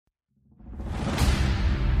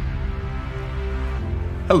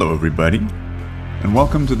Hello, everybody, and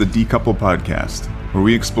welcome to the Decouple Podcast, where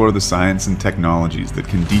we explore the science and technologies that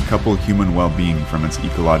can decouple human well-being from its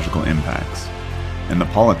ecological impacts, and the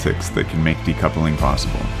politics that can make decoupling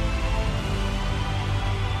possible.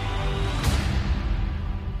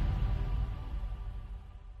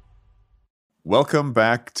 Welcome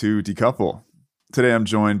back to Decouple. Today I'm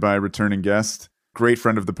joined by a returning guest, great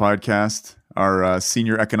friend of the podcast, our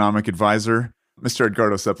senior economic advisor, Mr.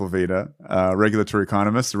 Edgardo Sepulveda, regulatory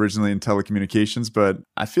economist, originally in telecommunications, but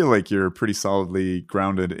I feel like you're pretty solidly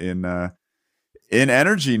grounded in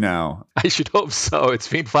energy now. I should hope so. It's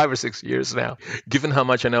been 5 or 6 years now. Given how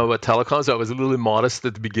much I know about telecoms, I was a little modest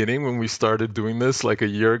at the beginning when we started doing this like a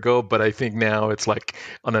year ago, but I think now it's like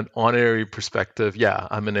on an honorary perspective, yeah,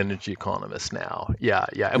 I'm an energy economist now. Yeah.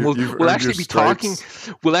 And we'll actually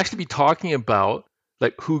be talking about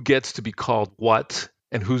like who gets to be called what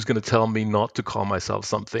and who's going to tell me not to call myself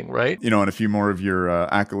something, right? You know, and a few more of your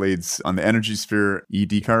accolades on the energy sphere,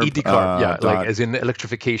 eDecarb. eDecarb, like as in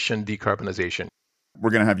electrification, decarbonization. We're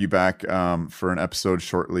going to have you back for an episode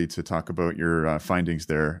shortly to talk about your findings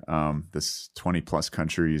there, this 20-plus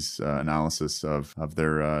countries analysis of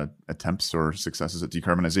their attempts or successes at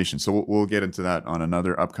decarbonization. So we'll get into that on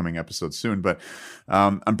another upcoming episode soon. But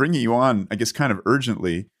I'm bringing you on, I guess, kind of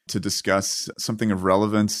urgently to discuss something of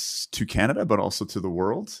relevance to Canada, but also to the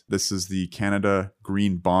world. This is the Canada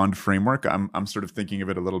Green Bond Framework. I'm sort of thinking of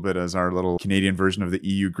it a little bit as our little Canadian version of the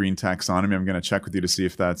EU Green Taxonomy. I'm going to check with you to see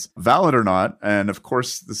if that's valid or not. And of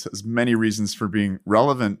course, this has many reasons for being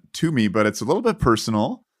relevant to me, but it's a little bit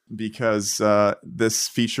personal because this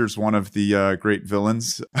features one of the great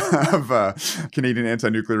villains of Canadian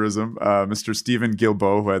anti-nuclearism, Mr. Stephen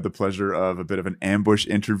Guilbeault, who I had the pleasure of a bit of an ambush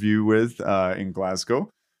interview with in Glasgow.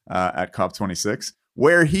 At COP26,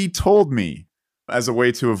 where he told me, as a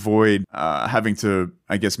way to avoid having to,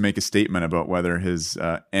 I guess, make a statement about whether his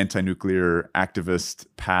anti-nuclear activist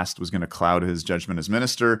past was going to cloud his judgment as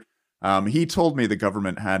minister, he told me the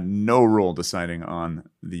government had no role deciding on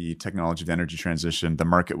the technology of the energy transition. The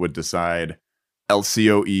market would decide.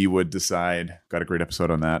 LCOE would decide. Got a great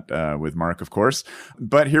episode on that with Mark, of course.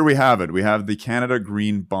 But here we have it. We have the Canada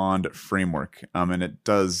Green Bond Framework, and it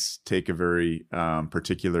does take a very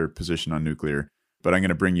particular position on nuclear. But I'm going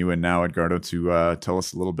to bring you in now, Edgardo, to tell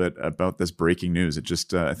us a little bit about this breaking news. It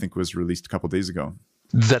just, I think, was released a couple of days ago.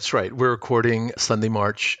 That's right. We're recording Sunday,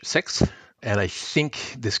 March 6th. And I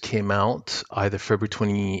think this came out either February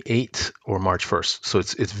 28th or March 1st. So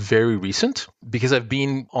it's very recent. Because I've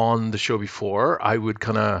been on the show before, I would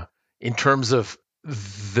kind of, in terms of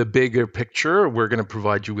the bigger picture, we're going to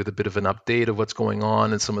provide you with a bit of an update of what's going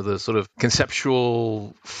on and some of the sort of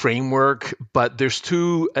conceptual framework. But there's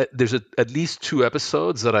at least two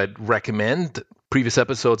episodes that I'd recommend, previous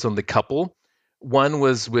episodes on the couple. One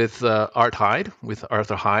was with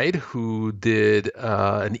Arthur Hyde, who did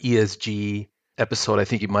an ESG episode. I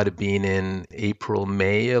think it might have been in April,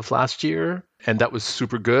 May of last year. And that was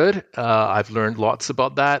super good. I've learned lots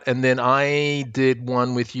about that. And then I did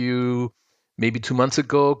one with you maybe 2 months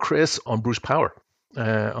ago, Chris, on Bruce Power,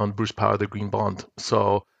 the Green Bond.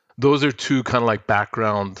 So those are two kind of like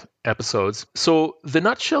background episodes. So the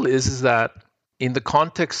nutshell is that in the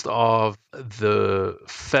context of the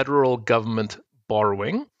federal government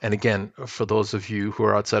borrowing. And again, for those of you who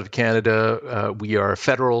are outside of Canada, we are a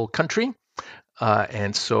federal country.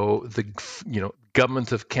 And so the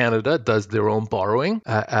government of Canada does their own borrowing,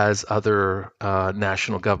 as other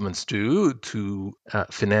national governments do, to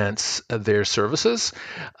finance their services.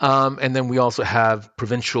 And then we also have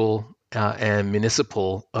provincial and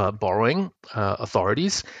municipal borrowing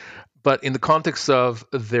authorities. But in the context of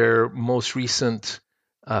their most recent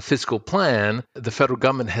fiscal plan, the federal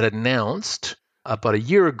government had announced about a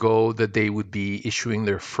year ago that they would be issuing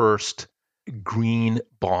their first green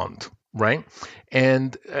bond, right?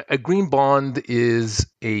 And a green bond is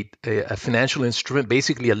a financial instrument,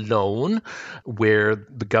 basically a loan, where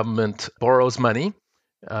the government borrows money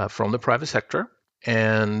from the private sector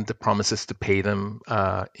and promises to pay them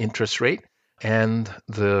interest rate and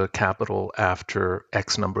the capital after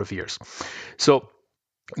X number of years. So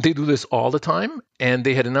they do this all the time, and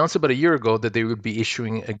they had announced about a year ago that they would be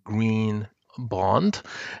issuing a green bond.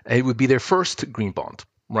 It would be their first green bond,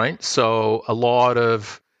 right? So a lot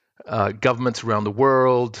of governments around the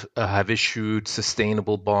world have issued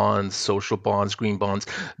sustainable bonds, social bonds, green bonds.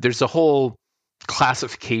 There's a whole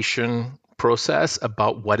classification process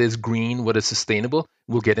about what is green, what is sustainable.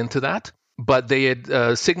 We'll get into that. But they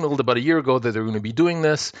had signaled about a year ago that they were going to be doing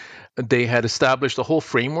this. They had established a whole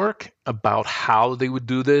framework about how they would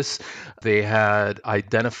do this. They had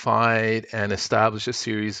identified and established a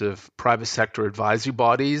series of private sector advisory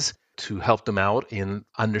bodies to help them out in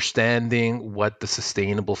understanding what the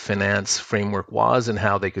sustainable finance framework was and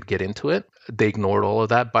how they could get into it. They ignored all of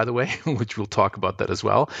that, by the way, which we'll talk about that as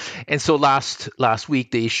well. And so last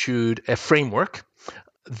week, they issued a framework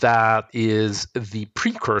that is the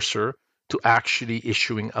precursor to actually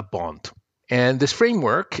issuing a bond. And this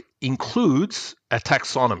framework includes a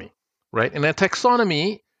taxonomy, right? And a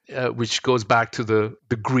taxonomy, which goes back to the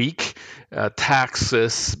Greek,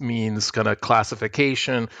 taxis means kind of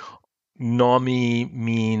classification, nomi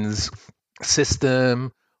means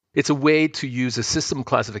system. It's a way to use a system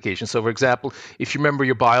classification. So, for example, if you remember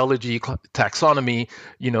your biology taxonomy,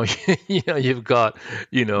 you've got,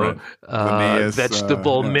 Linnaeus,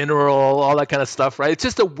 vegetable, mineral, all that kind of stuff, right? It's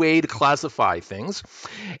just a way to classify things.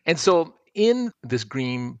 And so in this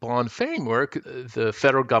green bond framework, the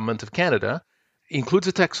federal government of Canada includes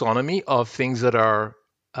a taxonomy of things that are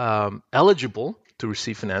eligible to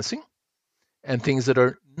receive financing and things that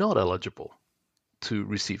are not eligible to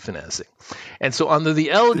receive financing. And so under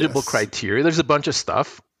the eligible criteria, there's a bunch of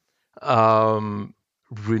stuff,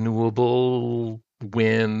 renewable,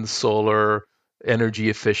 wind, solar, energy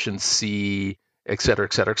efficiency, et cetera,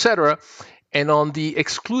 et cetera, et cetera. And on the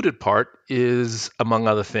excluded part is, among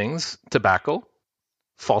other things, tobacco,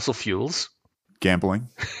 fossil fuels, gambling,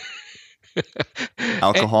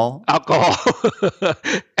 alcohol,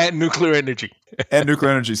 and nuclear energy.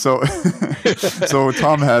 So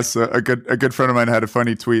Tom Hess, a good friend of mine, had a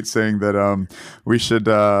funny tweet saying that we should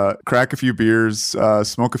crack a few beers,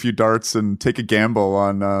 smoke a few darts, and take a gamble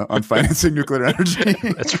on financing nuclear energy.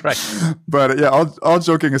 That's right. But yeah, all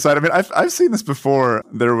joking aside, I mean, I've seen this before.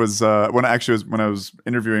 There was when I was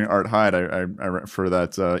interviewing Art Hyde, I for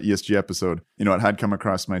that ESG episode, it had come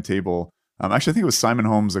across my table. Actually, I think it was Simon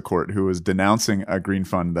Holmes à Court who was denouncing a green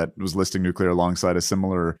fund that was listing nuclear alongside a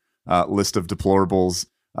similar list of deplorables.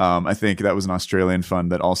 I think that was an Australian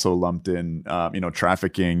fund that also lumped in,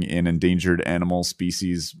 trafficking in endangered animal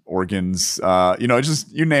species organs.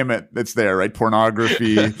 Just you name it, it's there, right?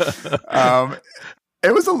 Pornography.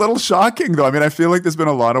 It was a little shocking, though. I mean, I feel like there's been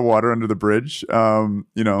a lot of water under the bridge.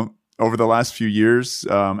 Over the last few years,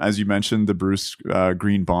 as you mentioned, the Bruce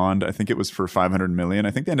Green Bond, I think it was for $500 million.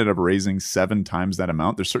 I think they ended up raising 7 times that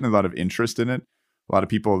amount. There's certainly a lot of interest in it. A lot of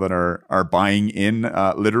people that are buying in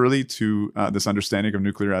literally to this understanding of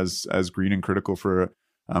nuclear as green and critical for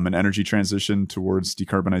an energy transition towards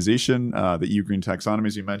decarbonization. The EU Green Taxonomy,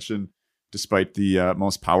 as you mentioned, despite the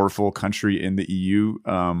most powerful country in the EU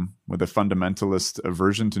with a fundamentalist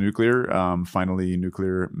aversion to nuclear, finally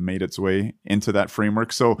nuclear made its way into that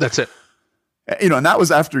framework. So that's it. And that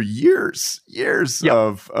was after years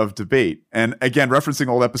of debate. And again, referencing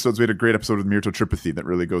old episodes, we had a great episode with Mirto Tripathi that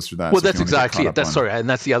really goes through that. Well, that's exactly it. And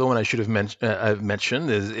that's the other one I should have mentioned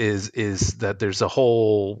is that there's a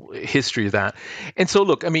whole history of that. And so,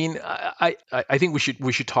 look, I mean, I think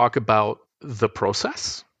we should talk about the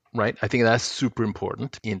process, right? I think that's super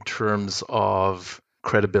important in terms of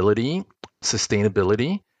credibility,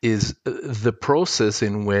 sustainability, is the process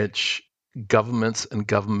in which governments and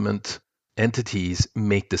government entities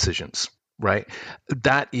make decisions, right?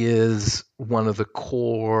 That is one of the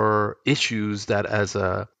core issues that, as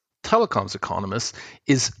a telecoms economist,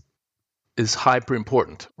 is hyper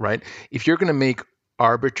important, right? If you're going to make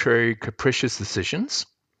arbitrary, capricious decisions,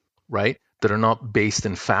 right, that are not based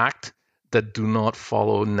in fact, that do not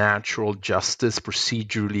follow natural justice,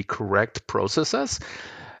 procedurally correct processes,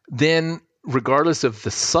 then regardless of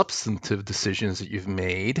the substantive decisions that you've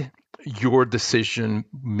made, your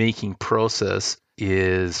decision-making process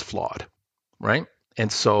is flawed, right?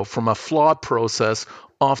 And so from a flawed process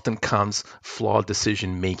often comes flawed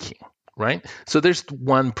decision-making, right? So there's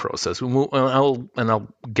one process, and I'll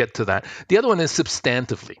get to that. The other one is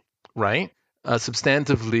substantively, right?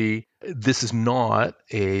 Substantively, this is not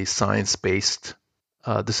a science-based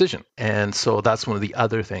decision. And so that's one of the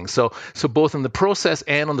other things. So both in the process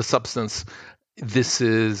and on the substance, this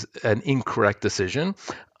is an incorrect decision.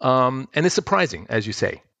 And it's surprising, as you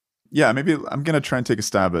say. Yeah, maybe I'm going to try and take a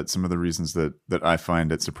stab at some of the reasons that I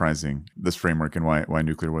find it surprising, this framework, and why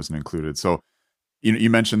nuclear wasn't included. So you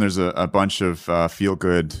mentioned there's a bunch of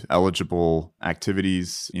feel-good eligible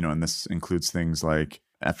activities, and this includes things like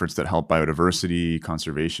efforts that help biodiversity,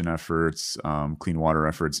 conservation efforts, clean water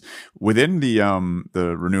efforts. Within the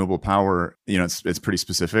renewable power, it's pretty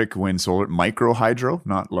specific: wind, solar, micro hydro,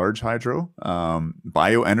 not large hydro,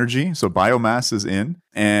 bioenergy. So biomass is in,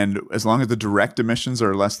 and as long as the direct emissions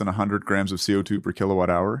are less than 100 grams of CO2 per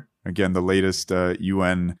kilowatt hour. Again, the latest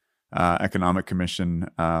UN Economic Commission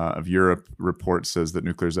of Europe report says that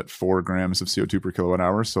nuclear is at 4 grams of CO2 per kilowatt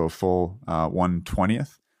hour, so a full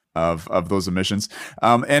 1/20th. of those emissions.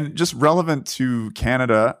 And just relevant to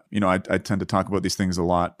Canada, I tend to talk about these things a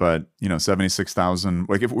lot, but 76,000.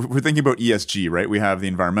 Like if we're thinking about ESG, right? We have the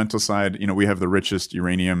environmental side. We have the richest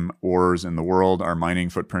uranium ores in the world. Our mining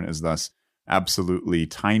footprint is thus absolutely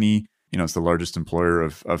tiny. It's the largest employer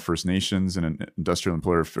of First Nations and an industrial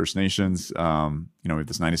employer of First Nations. We have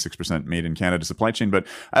this 96% made in Canada supply chain. But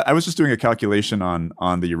I was just doing a calculation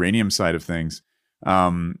on the uranium side of things.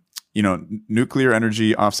 Nuclear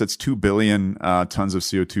energy offsets 2 billion tons of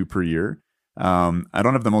CO2 per year. I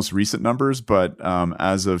don't have the most recent numbers, but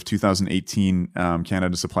as of 2018,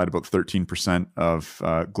 Canada supplied about 13%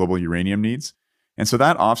 of global uranium needs. And so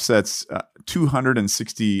that offsets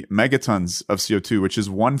 260 megatons of CO2, which is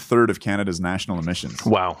 1/3 of Canada's national emissions.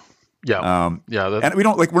 Wow. Yeah. And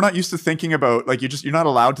we're not used to thinking about, you're not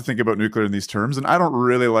allowed to think about nuclear in these terms. And I don't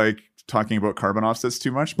really like talking about carbon offsets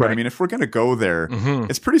too much. But right. I mean, if we're going to go there,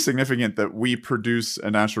 it's pretty significant that we produce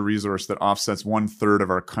a natural resource that offsets 1/3 of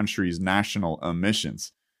our country's national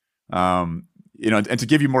emissions. And to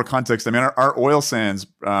give you more context, I mean, our oil sands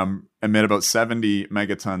emit about 70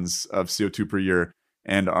 megatons of CO2 per year,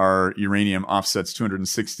 and our uranium offsets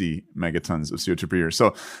 260 megatons of CO2 per year.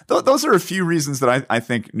 So those are a few reasons that I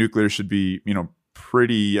think nuclear should be,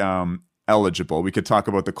 pretty eligible. We could talk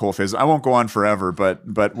about the coal phase. I won't go on forever,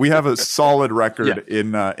 but we have a solid record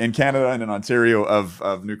in Canada and in Ontario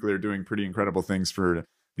of nuclear doing pretty incredible things for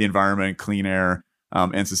the environment, clean air,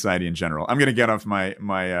 and society in general. I'm going to get off my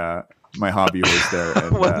hobby horse there.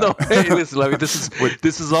 And, hey, listen, I mean,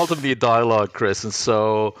 this is ultimately a dialogue, Chris. And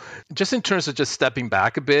so just in terms of just stepping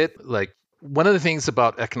back a bit, like one of the things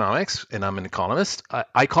about economics, and I'm an economist,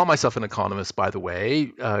 I call myself an economist, by the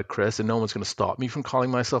way, Chris, and no one's going to stop me from calling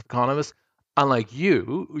myself an economist. Unlike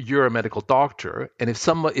you're a medical doctor. And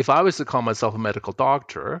if I was to call myself a medical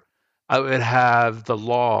doctor, I would have the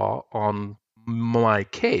law on my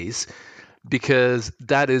case, because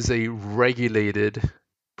that is a regulated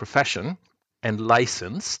profession and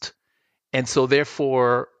licensed. And so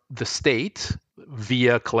therefore the state,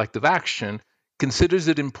 via collective action, considers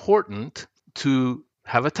it important to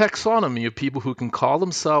have a taxonomy of people who can call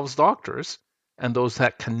themselves doctors and those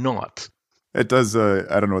that cannot. It does.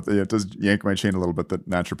 I don't know. It does yank my chain a little bit that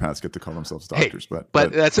naturopaths get to call themselves doctors.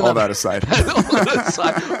 But that's all that aside.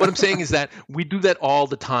 What I'm saying is that we do that all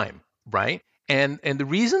the time, right? And the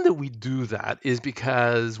reason that we do that is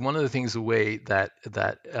because one of the things, the way that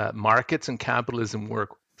markets and capitalism work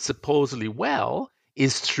supposedly well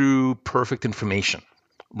is through perfect information,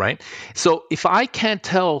 right? So if I can't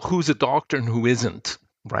tell who's a doctor and who isn't,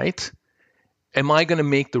 right, am I going to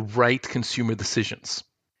make the right consumer decisions?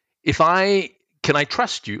 Can I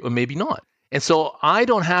trust you or maybe not? And so I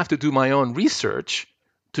don't have to do my own research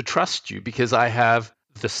to trust you, because I have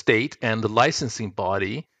the state and the licensing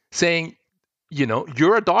body saying,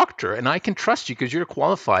 you're a doctor and I can trust you because you're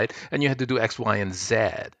qualified and you had to do X, Y, and Z.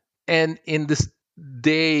 And in this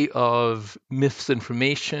day of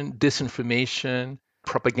misinformation, disinformation,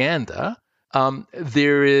 propaganda,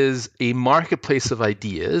 there is a marketplace of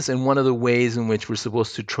ideas. And one of the ways in which we're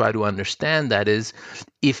supposed to try to understand that is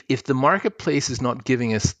if the marketplace is not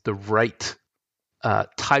giving us the right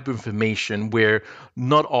type of information, where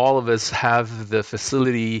not all of us have the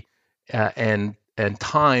facility and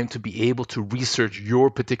time to be able to research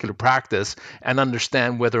your particular practice and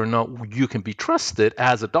understand whether or not you can be trusted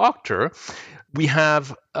as a doctor, we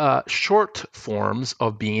have short forms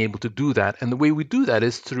of being able to do that. And the way we do that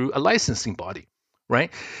is through a licensing body,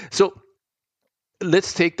 right? So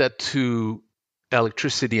let's take that to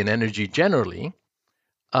electricity and energy generally.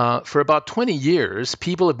 For about 20 years,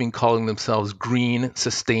 people have been calling themselves green,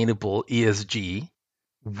 sustainable, ESG,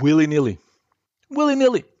 willy-nilly.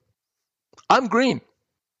 Willy-nilly. I'm green.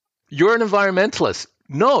 You're an environmentalist.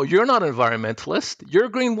 No, you're not an environmentalist. You're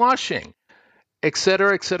greenwashing, et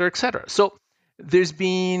cetera, et cetera, et cetera. So there's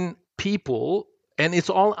been people, and it's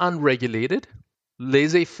all unregulated,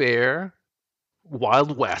 laissez-faire,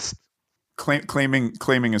 Wild West. Claiming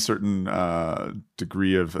a certain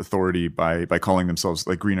degree of authority by calling themselves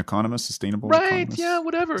like green economists, sustainable economists. Yeah,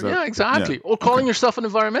 whatever. Yeah, exactly. Yeah. Or calling yourself an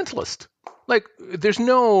environmentalist. Like there's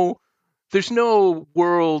no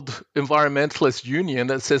world environmentalist union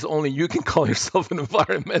that says only you can call yourself an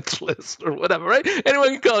environmentalist or whatever, right?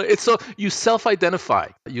 Anyone can call it. It's so you self-identify,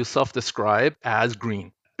 you self-describe as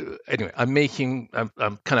green. Anyway,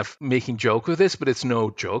 I'm kind of making joke with this, but it's no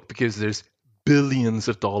joke because there's billions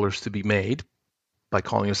of dollars to be made by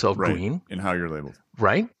calling yourself green. In how you're labeled.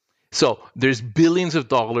 Right? So there's billions of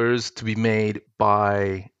dollars to be made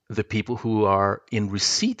by the people who are in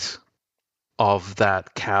receipt of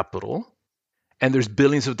that capital. And there's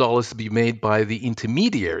billions of dollars to be made by the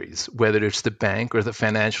intermediaries, whether it's the bank or the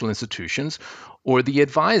financial institutions or the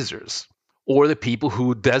advisors or the people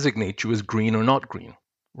who designate you as green or not green,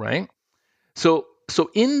 right? So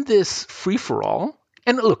in this free-for-all,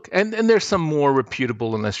 and look, and there's some more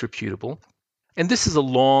reputable and less reputable, and this is a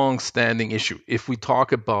long-standing issue. If we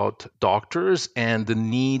talk about doctors and the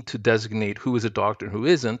need to designate who is a doctor and who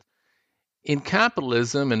isn't, in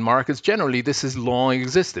capitalism and markets generally, this has long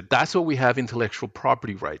existed. That's why we have intellectual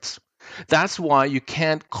property rights. That's why you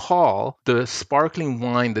can't call the sparkling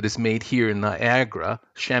wine that is made here in Niagara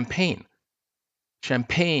champagne.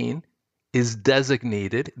 Champagne is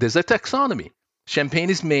designated, there's a taxonomy. Champagne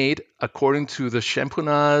is made according to the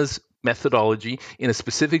Champenoise methodology in a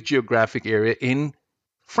specific geographic area in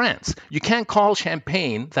France. You can't call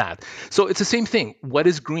champagne that. So it's the same thing. What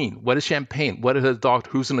is green? What is champagne? What is a doctor?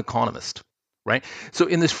 Who's an economist? Right? So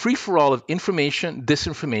in this free-for-all of information,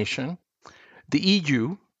 disinformation, the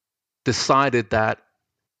EU decided that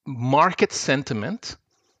market sentiment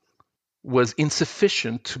was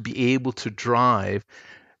insufficient to be able to drive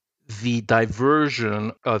the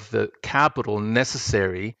diversion of the capital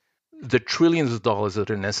necessary, the trillions of dollars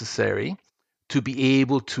that are necessary to be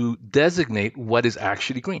able to designate what is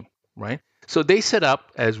actually green, right? So they set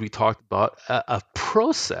up, as we talked about, a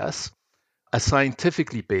process, a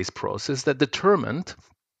scientifically based process that determined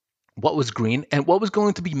what was green and what was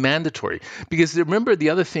going to be mandatory. Because remember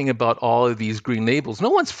the other thing about all of these green labels, no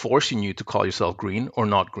one's forcing you to call yourself green or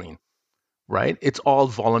not green, right? It's all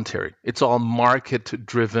voluntary. It's all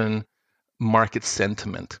market-driven, market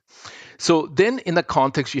sentiment. So then in that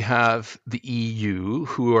context, you have the EU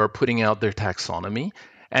who are putting out their taxonomy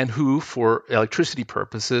and who, for electricity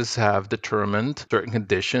purposes, have determined certain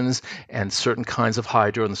conditions and certain kinds of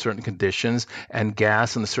hydro under certain conditions and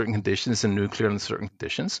gas under certain conditions and nuclear under certain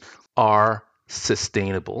conditions are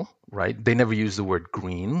sustainable, right? They never use the word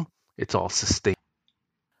green. It's all sustainable.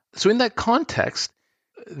 So in that context,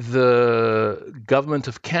 the government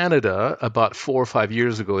of Canada, about 4 or 5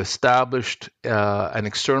 years ago, established an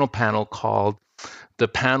external panel called the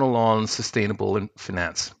Panel on Sustainable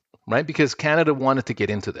Finance, right? Because Canada wanted to get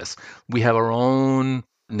into this. We have our own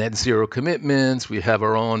net zero commitments, we have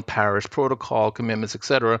our own Paris Protocol commitments, et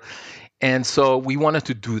cetera. And so we wanted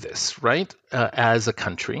to do this, right, as a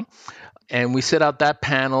country. And we set out that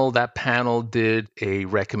panel. That panel did a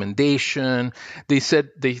recommendation. They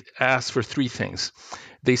asked for 3 things.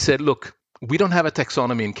 They said, look, we don't have a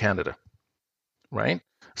taxonomy in Canada, right?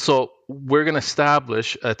 So we're going to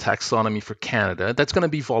establish a taxonomy for Canada that's going to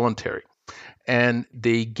be voluntary. And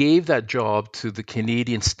they gave that job to the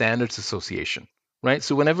Canadian Standards Association, right?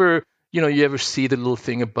 So whenever you ever see the little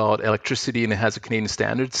thing about electricity and it has a Canadian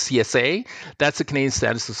Standards, CSA, that's the Canadian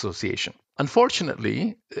Standards Association.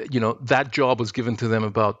 Unfortunately, that job was given to them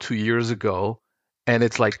about 2 years ago, and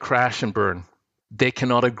it's like crash and burn. They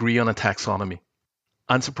cannot agree on a taxonomy.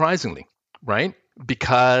 Unsurprisingly, right?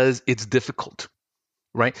 Because it's difficult,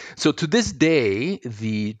 right? So to this day,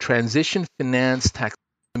 the Transition Finance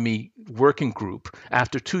Taxonomy Working Group,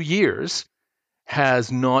 after 2 years,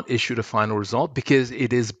 has not issued a final result because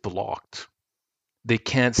it is blocked. They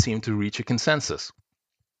can't seem to reach a consensus.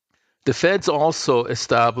 The Feds also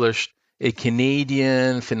established a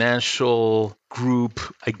Canadian financial group,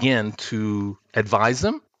 again, to advise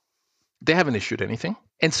them. They haven't issued anything.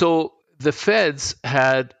 And so the Feds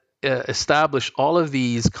had established all of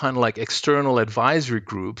these kind of like external advisory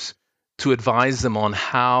groups to advise them on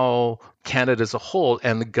how Canada as a whole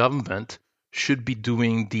and the government should be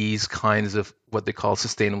doing these kinds of what they call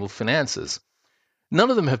sustainable finances.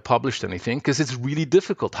 None of them have published anything because it's really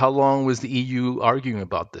difficult. How long was the EU arguing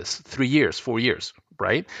about this? 3 years, 4 years,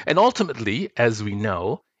 right? And ultimately, as we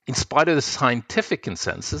know, in spite of the scientific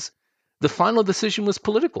consensus, the final decision was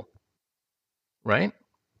political, right?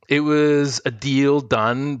 It was a deal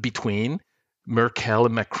done between Merkel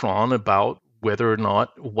and Macron about whether or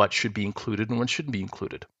not what should be included and what shouldn't be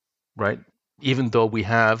included, right? Even though we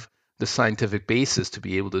have the scientific basis to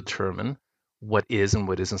be able to determine what is and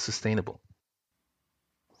what isn't sustainable.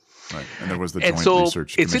 Right, and there was the Joint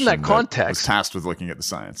Research Commission it's in that context that was tasked with looking at the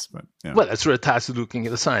science. But yeah. Well, that's sort of tasked with looking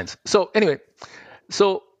at the science. So anyway,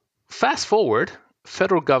 fast forward,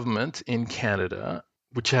 federal government in Canada,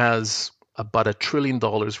 which has about $1 trillion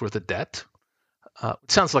worth of debt.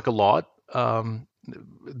 It sounds like a lot.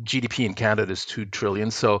 GDP in Canada is $2 trillion,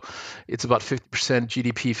 so it's about 50%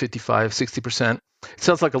 GDP, 55, 60%. It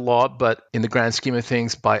sounds like a lot, but in the grand scheme of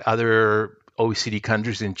things, by other OECD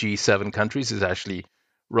countries and G7 countries, is actually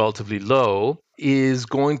relatively low, is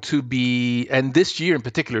going to be, and this year in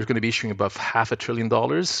particular, is going to be issuing above $500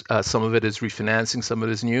 billion. Some of it is refinancing, some of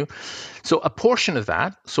it is new. So a portion of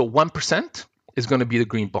that, so 1%, is going to be the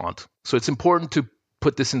green bond. So it's important to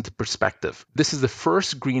put this into perspective. This is the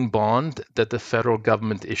first green bond that the federal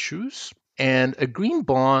government issues. And a green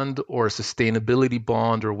bond or a sustainability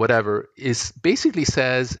bond or whatever is basically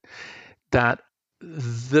says that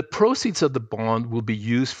the proceeds of the bond will be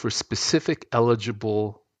used for specific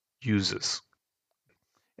eligible uses.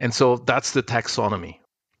 And so that's the taxonomy.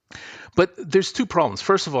 But there's two problems.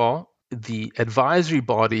 First of all, the advisory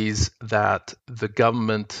bodies that the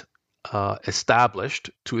government established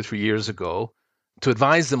 2 or 3 years ago to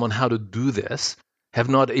advise them on how to do this have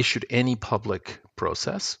not issued any public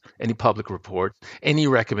process, any public report, any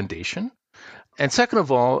recommendation. And second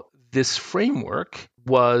of all, this framework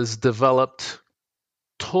was developed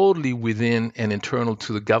totally within and internal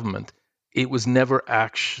to the government. It was never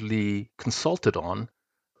actually consulted on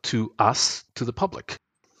to us, to the public.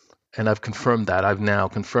 And I've confirmed that. I've now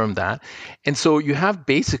confirmed that. And so you have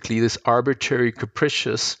basically this arbitrary,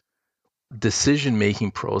 capricious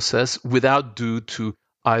decision-making process without due to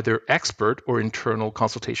either expert or internal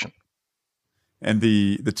consultation. And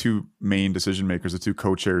the two main decision makers, the two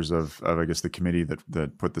co-chairs of I guess the committee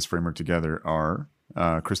that put this framework together are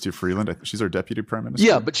Chrystia Freeland. She's our deputy prime minister.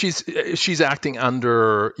 Yeah, but she's acting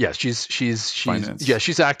under she's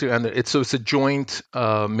acting under it. So it's a joint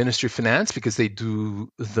Ministry of Finance because they do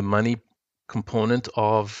the money component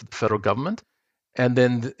of the federal government. And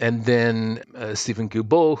then Steven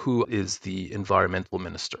Guilbeault, who is the environmental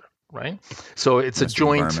minister, right? So it's a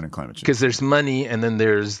joint environment and climate change, because there's money, and then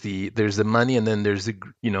there's the money, and then there's the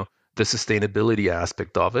sustainability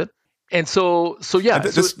aspect of it. And so yeah,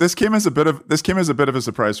 this came as a bit of a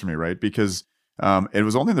surprise for me, right? Because it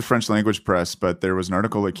was only in the French language press, but there was an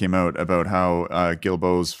article that came out about how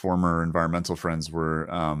Guilbeault's former environmental friends were,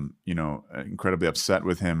 incredibly upset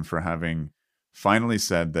with him for having finally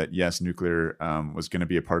said that yes, nuclear was going to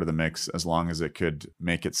be a part of the mix as long as it could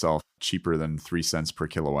make itself cheaper than 3 cents per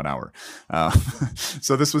kilowatt hour.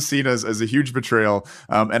 So this was seen as a huge betrayal.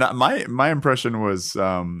 And my impression was,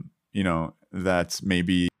 that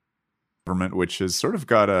maybe government, which has sort of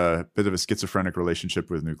got a bit of a schizophrenic relationship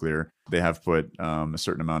with nuclear, they have put a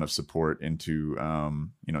certain amount of support into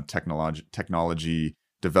technology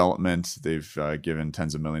development. They've given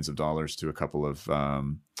tens of millions of dollars to a couple of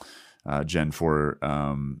Gen 4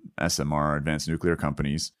 SMR, advanced nuclear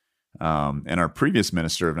companies. And our previous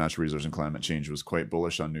Minister of Natural Resources and Climate Change was quite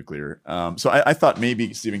bullish on nuclear. So I thought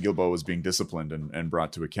maybe Steven Guilbeault was being disciplined and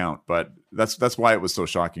brought to account. But that's why it was so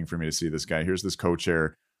shocking for me to see this guy. Here's this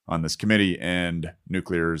co-chair on this committee, and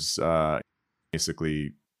nuclear's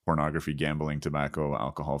basically pornography, gambling, tobacco,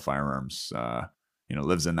 alcohol, firearms,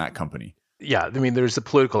 lives in that company. Yeah, I mean, there's the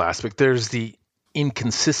political aspect. There's the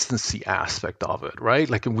inconsistency aspect of it, right?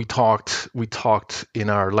 Like we talked in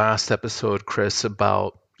our last episode, Chris,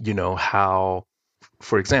 about how,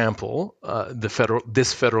 for example,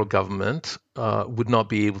 this federal government would not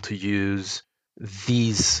be able to use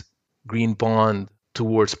these green bond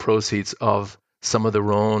towards proceeds of some of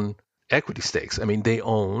their own equity stakes. I mean, they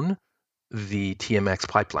own the TMX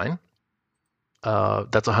pipeline.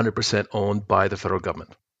 That's 100% owned by the federal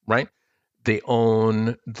government, right? They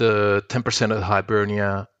own the 10% of the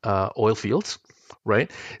Hibernia oil fields, right?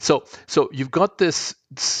 So you've got this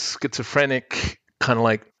schizophrenic kind of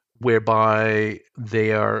like whereby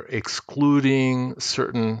they are excluding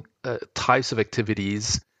certain types of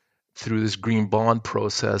activities through this green bond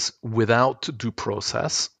process without due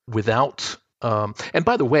process, without and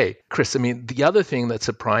by the way, Chris, I mean, the other thing that's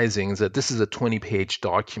surprising is that this is a 20-page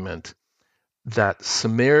document that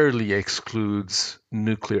summarily excludes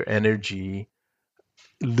nuclear energy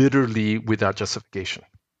literally without justification,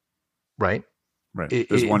 right? Right.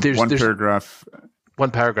 There's one paragraph.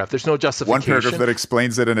 One paragraph. There's no justification. One paragraph that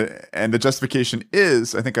explains it, and the justification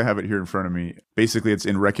is, I think I have it here in front of me. Basically, it's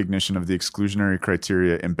in recognition of the exclusionary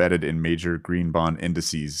criteria embedded in major green bond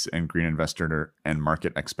indices and green investor and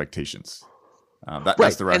market expectations.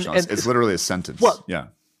 That's the rationale. It's literally a sentence. Well, yeah.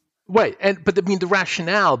 Right. But I mean, the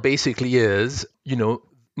rationale basically is,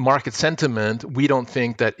 market sentiment. We don't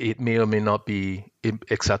think that it may or may not be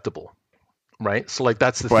acceptable. Right. So like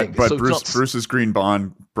that's the thing. But so Bruce's green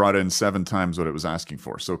bond brought in 7 times what it was asking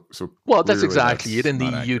for. So well, that's exactly it. And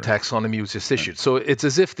the EU taxonomy was just issued. Right. So it's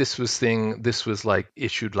as if this was like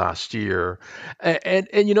issued last year. And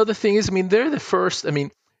the thing is, I mean, they're the first. I mean,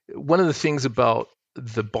 one of the things about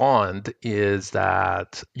the bond is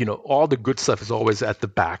that all the good stuff is always at the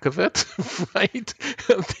back of it, right?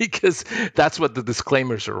 Because that's what the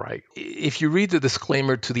disclaimers are, right? If you read the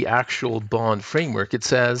disclaimer to the actual bond framework, it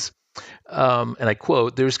says, and I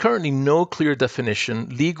quote, "There is currently no clear definition,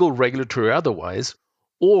 legal, regulatory, or otherwise,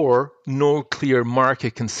 or no clear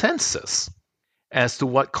market consensus as to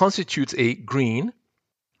what constitutes a green,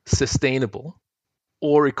 sustainable,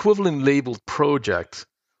 or equivalent labeled project,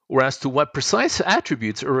 or as to what precise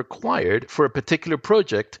attributes are required for a particular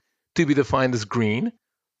project to be defined as green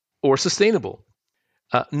or sustainable.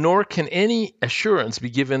 Nor can any assurance be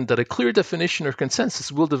given that a clear definition or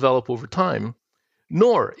consensus will develop over time,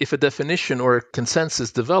 nor if a definition or a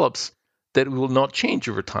consensus develops that it will not change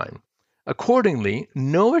over time. Accordingly,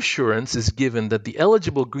 no assurance is given that the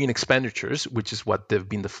eligible green expenditures, which is what they've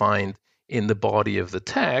been defined in the body of the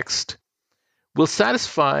text, will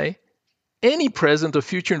satisfy any present or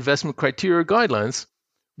future investment criteria or guidelines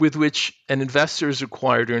with which an investor is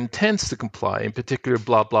required or intends to comply, in particular,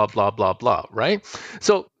 blah, blah, blah, blah, blah, right?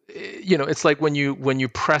 So, it's like when you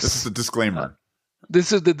press... This is the disclaimer.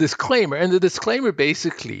 This is the disclaimer. And the disclaimer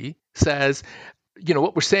basically says,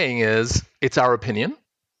 what we're saying is it's our opinion.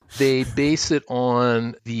 They base it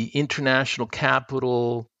on the International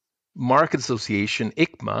Capital Market Association,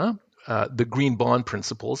 ICMA, the Green Bond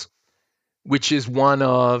Principles, which is one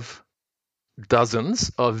of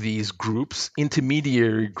dozens of these groups,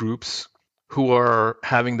 intermediary groups, who are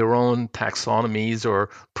having their own taxonomies or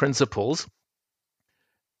principles.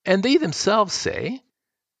 And they themselves say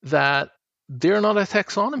that they're not a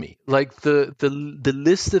taxonomy. Like the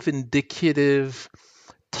list of indicative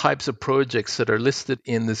types of projects that are listed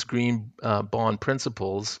in this green bond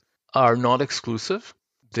principles are not exclusive.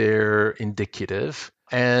 They're indicative.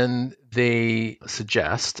 And they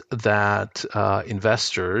suggest that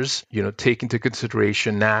investors, take into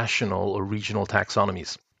consideration national or regional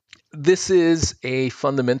taxonomies. This is a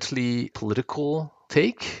fundamentally political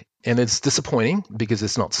take, and it's disappointing because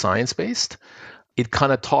it's not science-based. It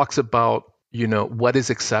kind of talks about, what is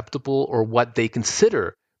acceptable or what they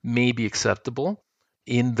consider may be acceptable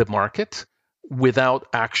in the market without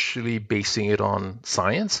actually basing it on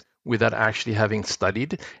science, without actually having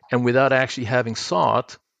studied, and without actually having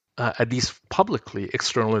sought, at least publicly,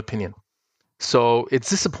 external opinion. So it's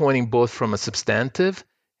disappointing both from a substantive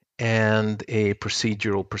and a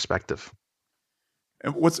procedural perspective.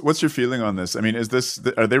 And what's your feeling on this? I mean,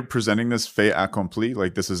 are they presenting this fait accompli,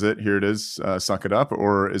 like this is it, here it is, suck it up,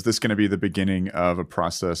 or is this going to be the beginning of a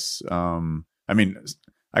process? I mean,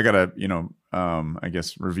 I gotta, I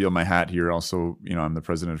guess reveal my hat here. Also, I'm the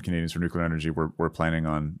president of Canadians for Nuclear Energy. We're planning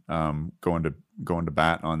on going to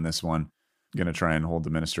bat on this one. Going to try and hold the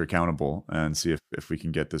minister accountable and see if we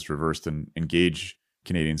can get this reversed and engage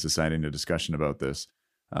Canadian society in a discussion about this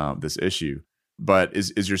issue. But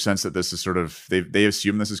is your sense that this is sort of they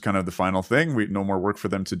assume this is kind of the final thing? No more work for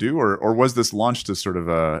them to do, or was this launched as sort of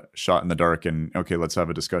a shot in the dark and okay, let's have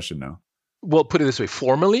a discussion now? Well, put it this way,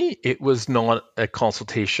 formally, it was not a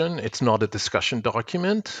consultation. It's not a discussion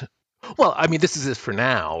document. Well, I mean, this is it for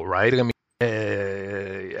now, right? I mean,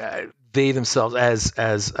 they themselves,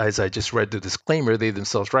 as I just read the disclaimer, they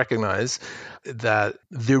themselves recognize that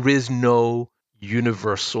there is no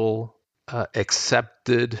universal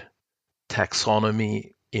accepted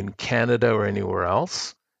taxonomy in Canada or anywhere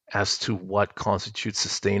else as to what constitutes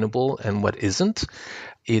sustainable and what isn't.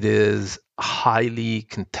 It is highly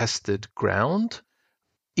contested ground.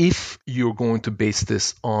 If you're going to base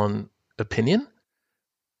this on opinion,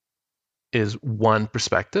 is one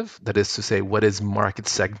perspective, that is to say, what is market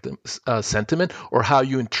sentiment or how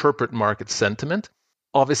you interpret market sentiment.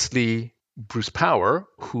 Obviously, Bruce Power,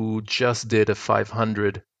 who just did a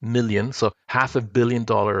 $500 million, so $500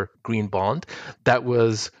 million green bond,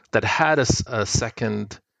 that had a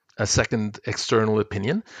second external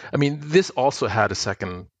opinion. I mean, this also had a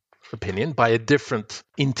second opinion by a different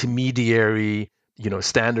intermediary,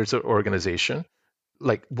 standards organization.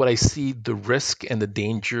 Like what I see, the risk and the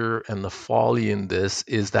danger and the folly in this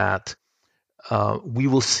is that we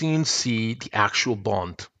will soon see the actual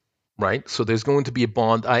bond, right? So there's going to be a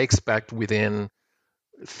bond, I expect, within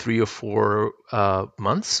 3 or 4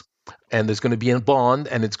 months. And there's going to be a bond,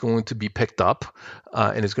 and it's going to be picked up,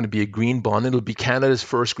 and it's going to be a green bond. It'll be Canada's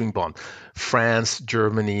first green bond. France,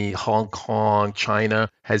 Germany, Hong Kong, China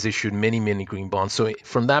has issued many, many green bonds. So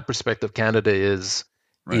from that perspective, Canada is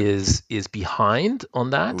behind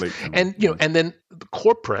on that. And and then the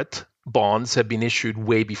corporate bonds have been issued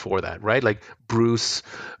way before that, right? Like Bruce,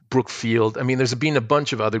 Brookfield. I mean, there's been a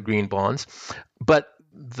bunch of other green bonds, but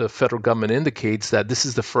the federal government indicates that this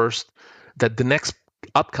is the first, that the next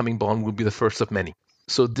upcoming bond will be the first of many.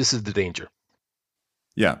 So this is the danger.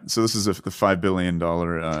 Yeah. So this is the $5 billion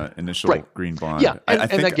initial green bond. Yeah. I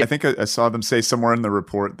think I saw them say somewhere in the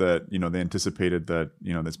report that, they anticipated that,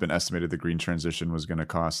 that's been estimated the green transition was going to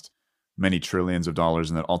cost many trillions of dollars,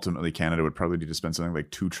 and that ultimately Canada would probably need to spend something like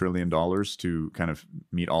 $2 trillion to kind of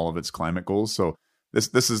meet all of its climate goals. So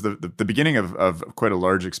this is the beginning of quite a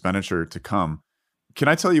large expenditure to come. Can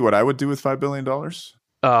I tell you what I would do with $5 billion?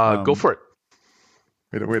 Go for it.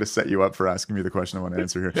 Way to set you up for asking me the question I want to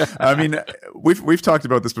answer here. I mean, we've talked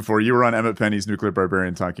about this before. You were on Emmett Penny's Nuclear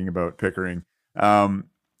Barbarian talking about Pickering. $5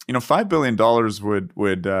 billion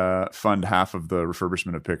would fund half of the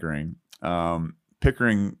refurbishment of Pickering.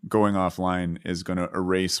 Pickering going offline is going to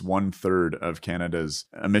erase 1/3 of Canada's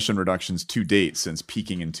emission reductions to date since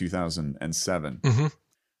peaking in 2007. Mm-hmm.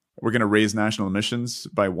 We're going to raise national emissions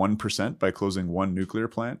by 1% by closing one nuclear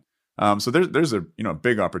plant. So there's a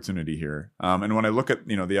big opportunity here. And when I look at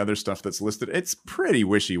the other stuff that's listed, it's pretty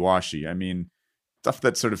wishy-washy. I mean, stuff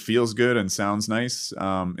that sort of feels good and sounds nice.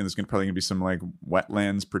 And there's probably going to be some like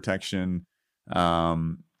wetlands protection.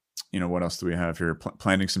 What else do we have here?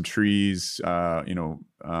 Planting some trees, and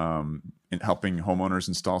helping homeowners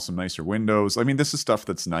install some nicer windows. I mean, this is stuff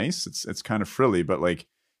that's nice. It's kind of frilly, but like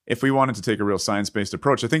if we wanted to take a real science-based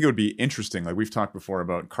approach, I think it would be interesting. Like we've talked before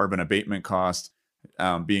about carbon abatement cost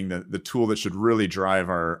being the tool that should really drive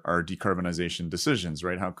our decarbonization decisions,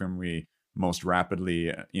 right? How can we most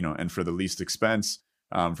rapidly, and for the least expense,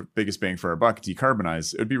 for biggest bang for our buck,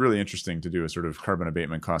 decarbonize? It would be really interesting to do a sort of carbon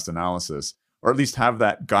abatement cost analysis, or at least have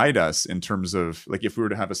that guide us in terms of like if we were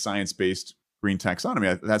to have a science-based green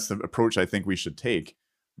taxonomy, that's the approach I think we should take,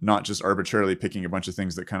 not just arbitrarily picking a bunch of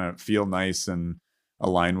things that kind of feel nice and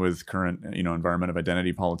align with current, environment of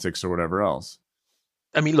identity politics or whatever else.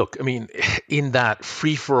 I mean, look, in that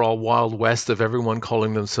free-for-all Wild West of everyone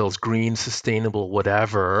calling themselves green, sustainable,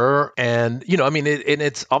 whatever, and,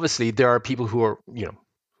 it's obviously there are people who are,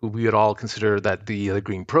 who we would all consider that the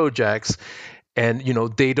green projects, and,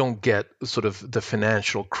 they don't get sort of the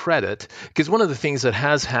financial credit. Because one of the things that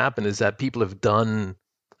has happened is that people have done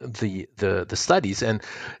the studies and,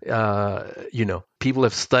 people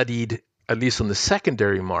have studied at least on the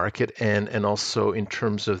secondary market and also in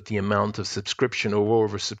terms of the amount of subscription or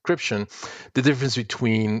oversubscription, the difference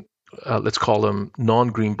between, let's call them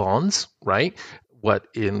non-green bonds, right? What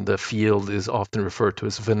in the field is often referred to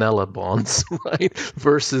as vanilla bonds, right?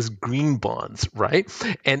 Versus green bonds, right?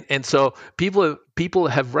 And so people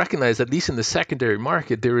have recognized, at least in the secondary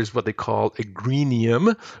market, there is what they call a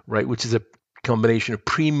greenium, right? Which is a combination of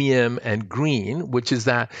premium and green, which is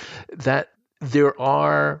that there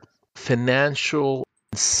are financial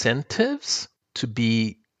incentives to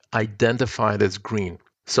be identified as green.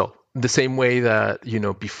 So the same way that,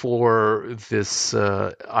 before this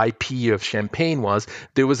IP of champagne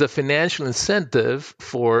there was a financial incentive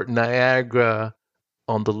for Niagara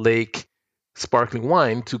on the Lake sparkling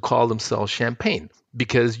wine to call themselves champagne,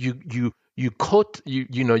 because and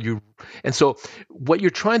so what you're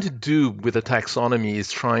trying to do with a taxonomy is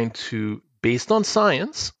trying to, based on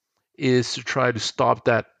science, is to try to stop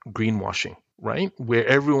that greenwashing, right? Where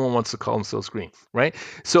everyone wants to call themselves green, right?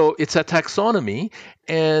 So it's a taxonomy,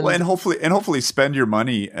 and hopefully spend your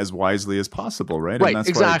money as wisely as possible, right? Right, and that's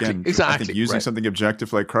exactly, why, again, exactly. I think using something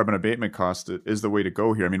objective like carbon abatement cost is the way to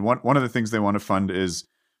go here. I mean, one of the things they want to fund is,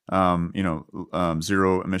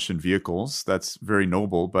 zero emission vehicles. That's very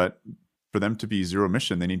noble, but for them to be zero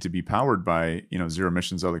emission, they need to be powered by, zero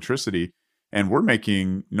emissions electricity. And we're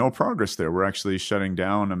making no progress there. We're actually shutting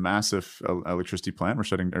down a massive electricity plant. We're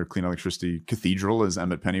shutting our clean electricity cathedral, as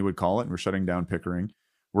Emmett Penny would call it. We're shutting down Pickering.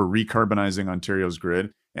 We're recarbonizing Ontario's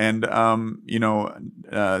grid. And,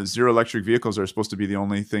 zero electric vehicles are supposed to be the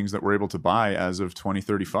only things that we're able to buy as of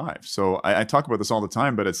 2035. So I talk about this all the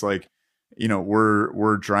time, but it's like,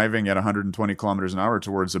 we're driving at 120 kilometers an hour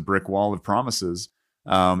towards a brick wall of promises.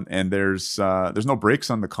 And there's no brakes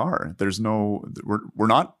on the car. We're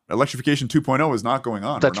not, electrification 2.0 is not going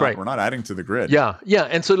on. That's right. We're not adding to the grid. Yeah.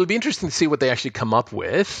 And so it'll be interesting to see what they actually come up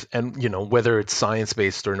with, and, whether it's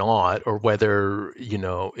science-based or not, or whether,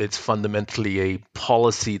 it's fundamentally a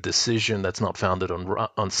policy decision that's not founded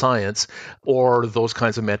on science, or those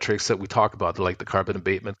kinds of metrics that we talk about, like the carbon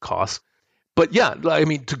abatement costs. But yeah,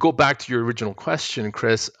 to go back to your original question,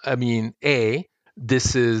 Chris,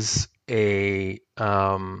 this is this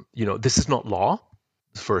is not law,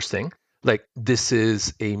 the first thing. Like, this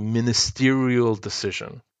is a ministerial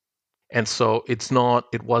decision. And so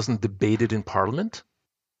it wasn't debated in Parliament.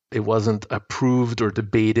 It wasn't approved or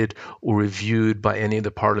debated or reviewed by any of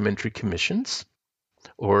the parliamentary commissions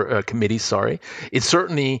or committees, sorry. It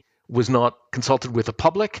certainly was not consulted with the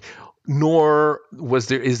public, nor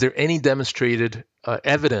is there any demonstrated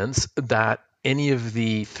evidence that any of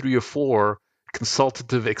the 3 or 4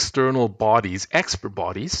 consultative external bodies, expert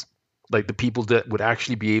bodies, like the people that would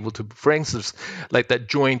actually be able to, for instance, like that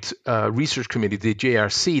joint research committee, the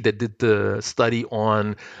JRC, that did the study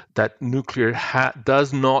on that nuclear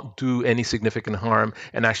does not do any significant harm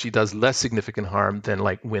and actually does less significant harm than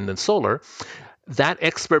like wind and solar. That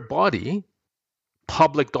expert body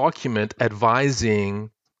public document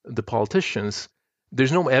advising the politicians,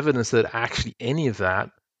 there's no evidence that actually any of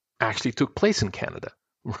that actually took place in Canada,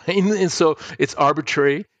 right? And so it's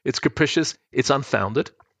arbitrary, it's capricious, it's unfounded.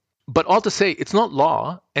 But all to say, it's not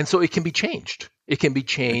law, and so it can be changed. It can be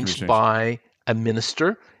changed by a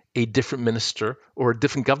minister, a different minister, or a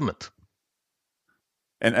different government.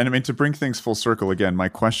 And I mean, to bring things full circle again, my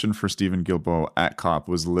question for Steven Guilbeault at COP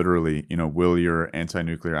was literally, will your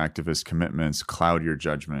anti-nuclear activist commitments cloud your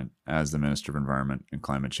judgment as the Minister of Environment and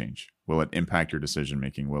Climate Change? Will it impact your decision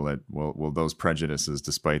making? Will those prejudices,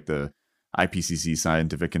 despite the IPCC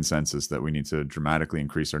scientific consensus that we need to dramatically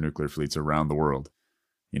increase our nuclear fleets around the world,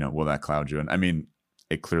 will that cloud you? And I mean,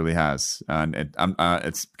 it clearly has. And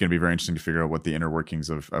it's going to be very interesting to figure out what the inner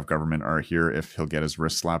workings of government are here, if he'll get his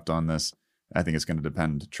wrist slapped on this. I think it's going to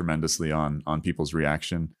depend tremendously on people's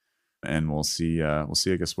reaction, and we'll see. I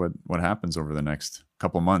guess what happens over the next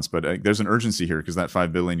couple months. But there's an urgency here because that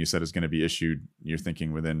 $5 billion you said is going to be issued. You're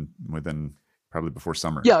thinking within probably before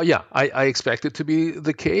summer. Yeah. I expect it to be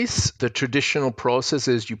the case. The traditional process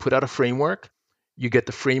is you put out a framework, you get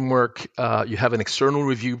the framework, you have an external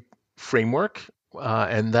review framework,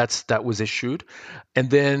 and that was issued, and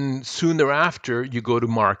then soon thereafter you go to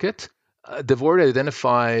market. They've already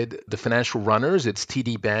identified the financial runners. It's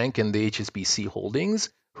TD Bank and the HSBC Holdings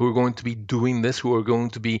who are going to be doing this, who are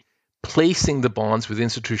going to be placing the bonds with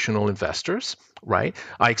institutional investors, right?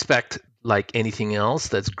 I expect, like anything else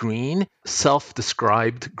that's green,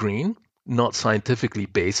 self-described green, not scientifically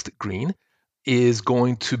based green, is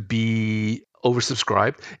going to be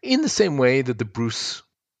oversubscribed in the same way that the Bruce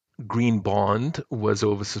Green bond was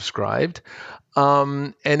oversubscribed.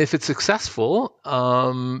 And if it's successful,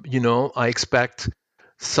 I expect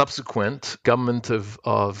subsequent government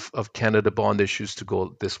of Canada bond issues to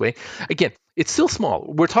go this way. Again, it's still small.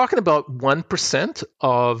 We're talking about 1%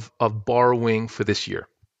 of borrowing for this year.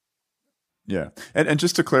 Yeah. And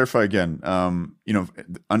just to clarify again,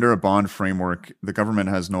 under a bond framework, the government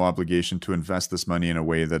has no obligation to invest this money in a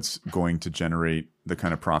way that's going to generate the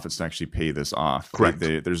kind of profits to actually pay this off. Correct.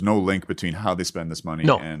 There's no link between how they spend this money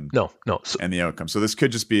and the outcome. So this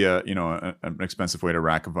could just be an expensive way to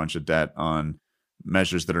rack a bunch of debt on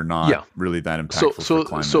measures that are not really that impactful for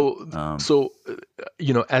climate.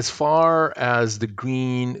 As far as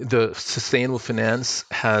the sustainable finance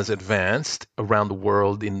has advanced around the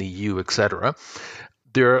world, in the EU, etc.,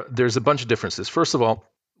 there's a bunch of differences. First of all,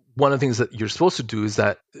 one of the things that you're supposed to do is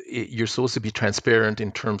that you're supposed to be transparent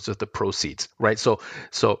in terms of the proceeds, right? So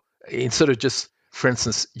instead of just, for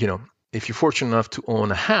instance, if you're fortunate enough to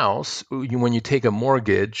own a house, when you take a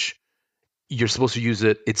mortgage, you're supposed to use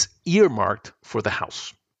it. It's earmarked for the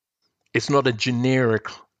house. It's not a generic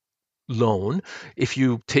loan. If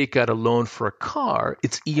you take out a loan for a car,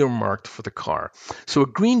 it's earmarked for the car. So a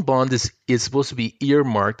green bond is supposed to be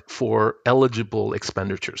earmarked for eligible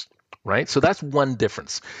expenditures, right? So that's one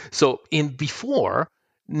difference. So before,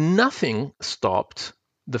 nothing stopped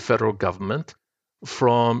the federal government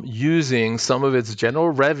from using some of its general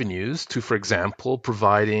revenues to, for example,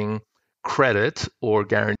 providing credit or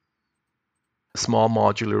guarantee small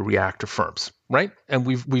modular reactor firms, right? And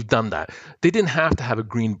we've done that. They didn't have to have a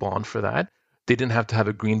green bond for that. They didn't have to have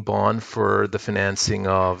a green bond for the financing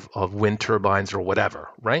of wind turbines or whatever,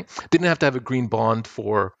 right? They didn't have to have a green bond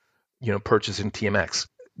for, purchasing TMX.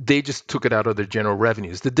 They just took it out of their general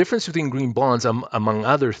revenues. The difference between green bonds, among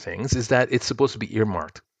other things, is that it's supposed to be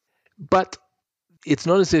earmarked. But it's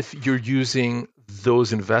not as if you're using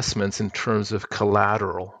those investments in terms of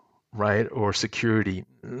collateral, right, or security.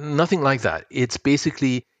 Nothing like that. It's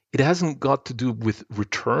basically, it hasn't got to do with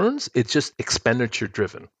returns. It's just expenditure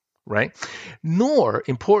driven, right? Nor,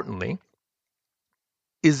 importantly,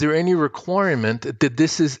 is there any requirement that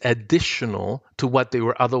this is additional to what they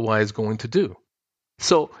were otherwise going to do.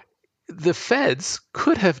 So the feds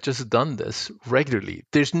could have just done this regularly.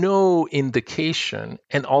 There's no indication,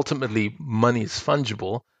 and ultimately money is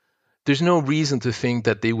fungible. There's no reason to think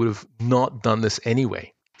that they would have not done this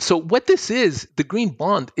anyway. So what this is, the green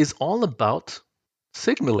bond, is all about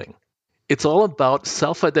signaling. It's all about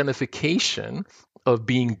self-identification of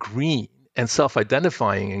being green and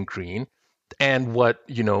self-identifying in green, and what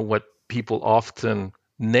people often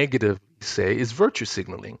negatively say is virtue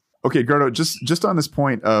signaling. Okay, Gardo, just on this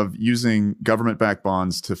point of using government-backed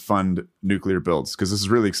bonds to fund nuclear builds, because this is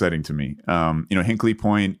really exciting to me. Hinkley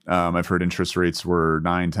Point, I've heard interest rates were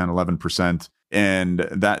 9, 10, 11%. And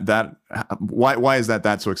that why is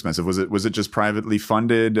that so expensive? Was it just privately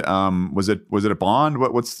funded? Was it a bond?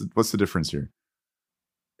 What's the difference here?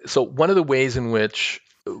 So one of the ways in which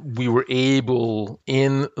we were able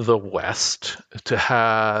in the West to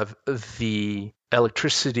have the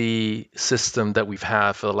electricity system that we've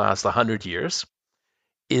had for the last 100 years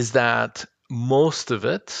is that most of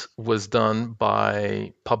it was done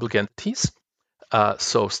by public entities.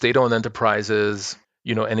 So state-owned enterprises,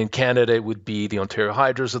 and in Canada, it would be the Ontario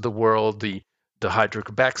Hydros of the world, the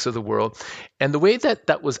Hydro-Quebecs of the world. And the way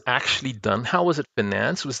that was actually done, how was it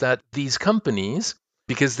financed, was that these companies,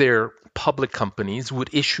 because they're public companies,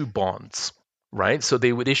 would issue bonds, right? So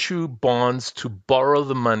they would issue bonds to borrow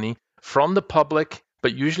the money from the public,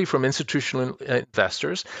 but usually from institutional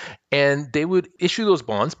investors. And they would issue those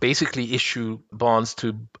bonds, basically issue bonds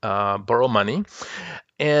to borrow money.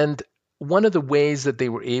 And one of the ways that they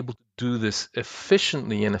were able to do this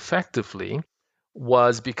efficiently and effectively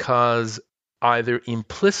was because either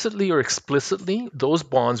implicitly or explicitly, those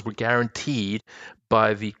bonds were guaranteed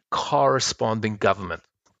by the corresponding government.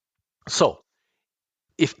 So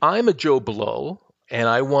if I'm a Joe Blow and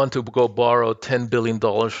I want to go borrow $10 billion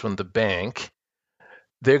from the bank,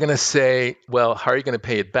 they're going to say, well, how are you going to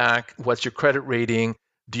pay it back? What's your credit rating?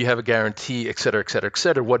 Do you have a guarantee, et cetera, et cetera, et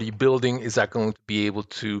cetera? What are you building? Is that going to be able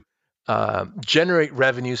to generate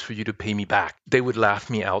revenues for you to pay me back? They would laugh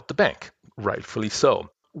me out the bank, rightfully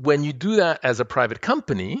so. When you do that as a private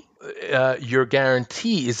company, your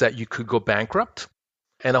guarantee is that you could go bankrupt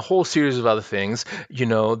and a whole series of other things,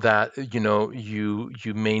 that,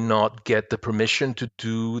 you may not get the permission to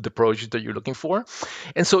do the project that you're looking for.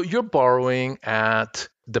 And so you're borrowing at,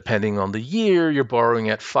 depending on the year, you're borrowing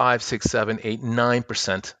at 5, 6, 7, 8,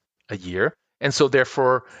 9% a year. And so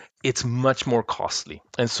therefore, it's much more costly.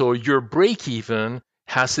 And so your break even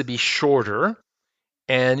has to be shorter,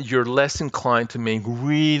 and you're less inclined to make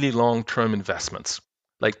really long-term investments,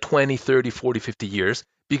 like 20, 30, 40, 50 years,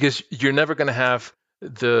 because you're never going to have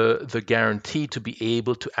the guarantee to be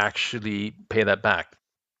able to actually pay that back.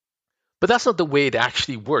 But that's not the way it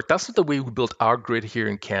actually worked. That's not the way we built our grid here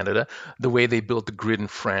in Canada, the way they built the grid in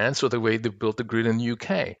France, or the way they built the grid in the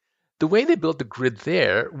UK. The way they built the grid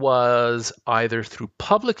there was either through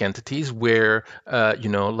public entities where,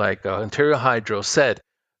 like Ontario Hydro said,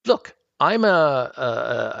 look, I'm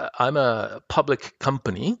a public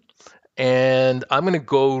company, and I'm going to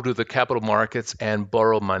go to the capital markets and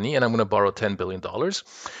borrow money, and I'm going to borrow $10 billion.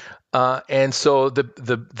 And so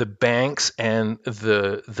the banks and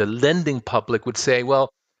the lending public would say, well,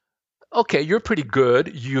 okay, you're pretty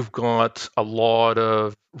good. You've got a lot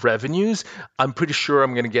of revenues. I'm pretty sure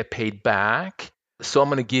I'm going to get paid back. So I'm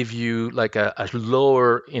going to give you like a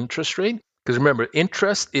lower interest rate. Because remember,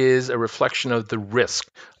 interest is a reflection of the risk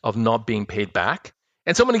of not being paid back.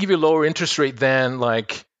 And so I'm going to give you a lower interest rate than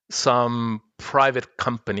like some private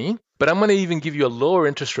company. But I'm going to even give you a lower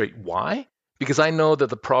interest rate. Why? Because I know that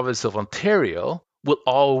the province of Ontario will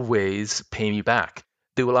always pay me back.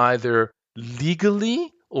 They will either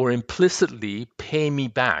legally or implicitly pay me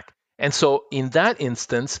back. And so in that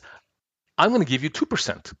instance, I'm going to give you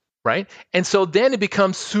 2%, right? And so then it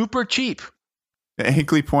becomes super cheap.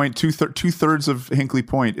 Hinkley Point, two-thirds of Hinkley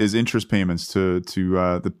Point is interest payments to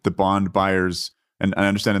the bond buyers. And I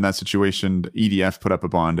understand in that situation, EDF put up a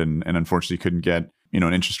bond and unfortunately couldn't get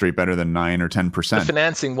an interest rate better than 9 or 10%. The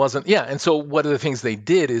financing wasn't, And so one of the things they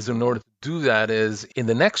did is, in order to do that, is in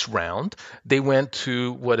the next round, they went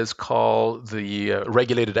to what is called the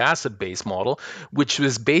regulated asset base model, which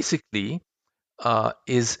was basically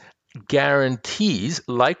is guarantees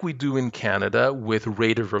like we do in Canada with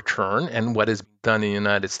rate of return, and what is done in the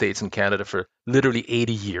United States and Canada for literally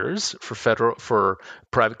 80 years for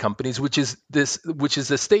private companies, which is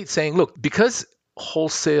the state saying, look, because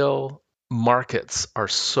wholesale markets are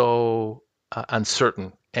so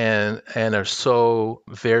uncertain and are so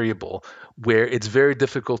variable, where it's very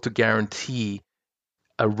difficult to guarantee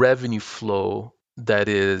a revenue flow that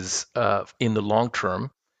is in the long term,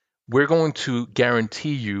 we're going to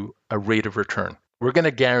guarantee you a rate of return. We're going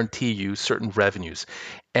to guarantee you certain revenues.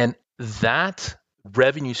 And that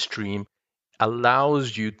revenue stream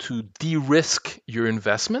allows you to de-risk your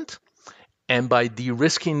investment. And by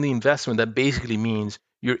de-risking the investment, that basically means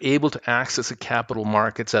you're able to access the capital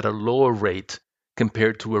markets at a lower rate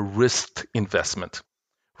compared to a risked investment,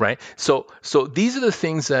 right? So these are the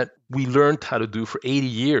things that we learned how to do for 80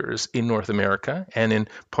 years in North America and in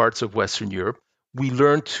parts of Western Europe. We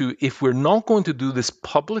learned to, if we're not going to do this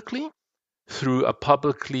publicly through a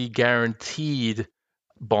publicly guaranteed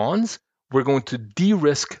bonds, we're going to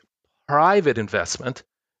de-risk private investment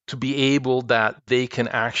to be able that they can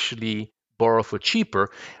actually borrow for cheaper,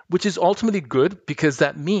 which is ultimately good because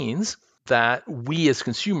that means that we as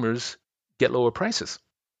consumers get lower prices.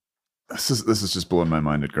 This is just blowing my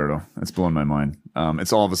mind, Edgardo. It's blowing my mind.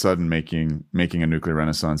 It's all of a sudden making a nuclear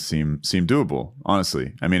renaissance seem doable.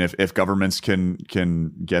 Honestly, I mean, if governments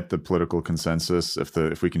can get the political consensus,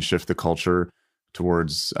 if we can shift the culture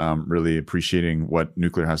towards really appreciating what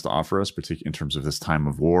nuclear has to offer us, particularly in terms of this time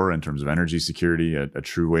of war, in terms of energy security, a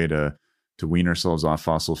true way to wean ourselves off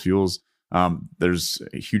fossil fuels. There's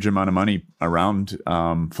a huge amount of money around,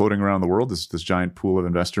 floating around the world. This giant pool of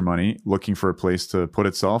investor money looking for a place to put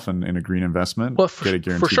itself in a green investment, get a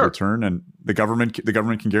guaranteed return, and the government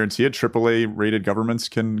can guarantee it. AAA rated governments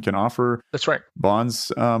can offer. That's right.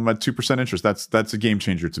 Bonds at 2% interest. That's a game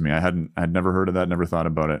changer to me. I'd never heard of that. Never thought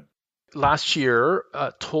about it. Last year,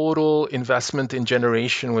 total investment in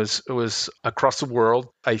generation was across the world,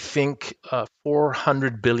 I think,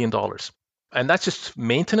 $400 billion. And that's just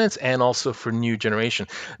maintenance and also for new generation.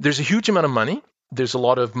 There's a huge amount of money. There's a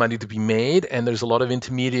lot of money to be made, and there's a lot of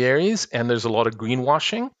intermediaries, and there's a lot of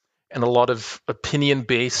greenwashing, and a lot of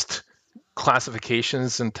opinion-based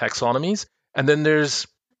classifications and taxonomies. And then there's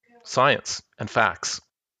science and facts.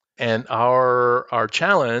 And our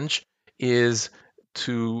challenge is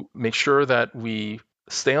to make sure that we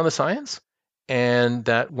stay on the science, and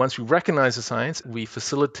that once we recognize the science, we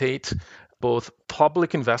facilitate both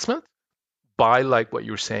public investment by, like what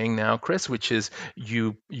you're saying now, Chris, which is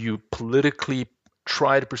you politically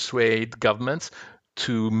try to persuade governments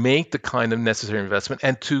to make the kind of necessary investment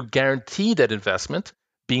and to guarantee that investment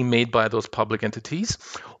being made by those public entities,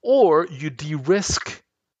 or you de-risk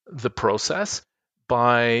the process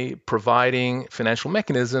by providing financial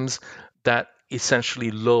mechanisms that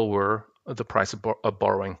essentially lower the price of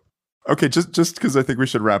borrowing. Okay, just because I think we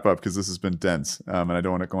should wrap up, because this has been dense, and I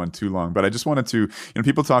don't want to go on too long. But I just wanted to,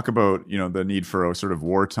 people talk about the need for a sort of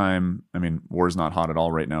wartime. I mean, war is not hot at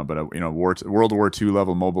all right now, but World War II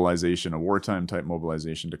level mobilization, a wartime type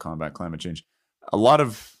mobilization to combat climate change. A lot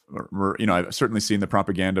of, I've certainly seen the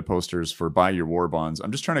propaganda posters for buy your war bonds.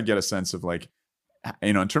 I'm just trying to get a sense of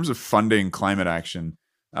in terms of funding climate action,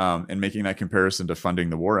 and making that comparison to funding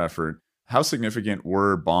the war effort. How significant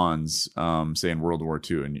were bonds, say in World War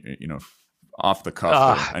II, and off the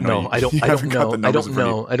cuff? I don't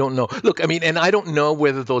know. Look, I mean, and I don't know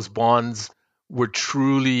whether those bonds were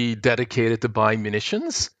truly dedicated to buy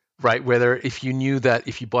munitions, right? Whether if you knew that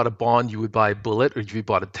if you bought a bond, you would buy a bullet, or if you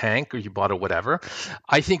bought a tank, or you bought a whatever.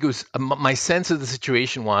 I think it was my sense of the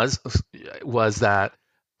situation was that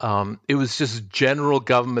it was just general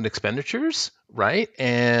government expenditures. Right.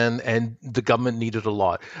 And the government needed a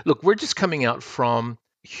lot. Look, we're just coming out from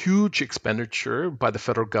huge expenditure by the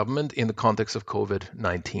federal government in the context of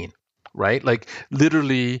COVID-19, right? Like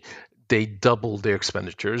literally they doubled their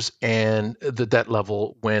expenditures, and the debt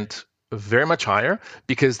level went very much higher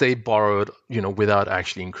because they borrowed, without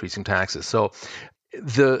actually increasing taxes. So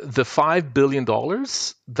the $5 billion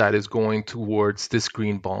that is going towards this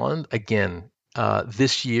green bond, again,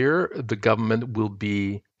 this year, the government will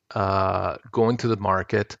be going to the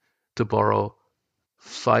market to borrow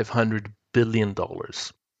 $500 billion.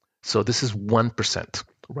 So this is 1%,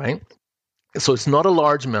 right? So it's not a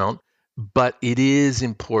large amount, but it is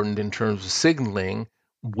important in terms of signaling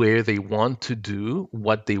where they want to do,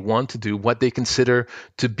 what they consider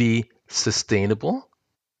to be sustainable,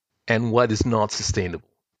 and what is not sustainable.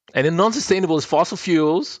 And in non-sustainable is fossil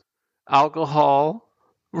fuels, alcohol,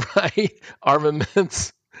 right?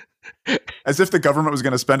 Armaments. As if the government was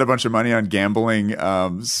going to spend a bunch of money on gambling,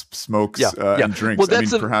 smokes, and drinks. Well,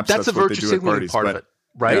 that's a virtue signaling part of it,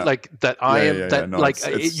 right? Yeah. Like that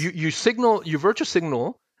you virtue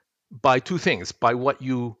signal by two things: by what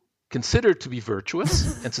you consider to be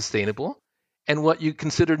virtuous and sustainable, and what you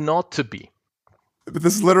consider not to be. But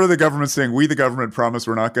this is literally the government saying, we, the government, promise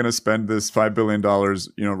we're not going to spend this $5 billion,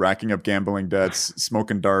 racking up gambling debts,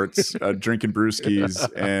 smoking darts, drinking brewskis,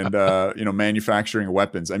 and, manufacturing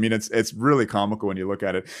weapons. I mean, it's really comical when you look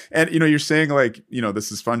at it. And, you're saying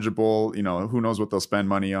this is fungible, who knows what they'll spend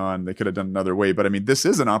money on. They could have done another way. But I mean, this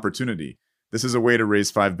is an opportunity. This is a way to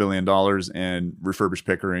raise $5 billion and refurbish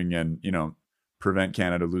Pickering and, prevent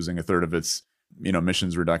Canada losing a third of its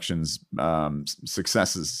emissions reductions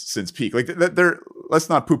successes since peak. Let's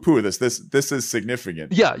not poo-poo this. This is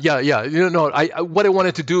significant. Yeah. What I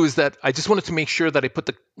wanted to do is that I just wanted to make sure that I put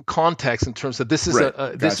the context in terms of this is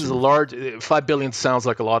this is a large $5 billion sounds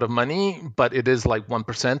like a lot of money, but it is like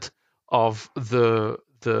 1% of the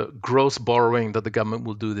gross borrowing that the government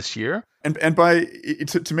will do this year. And by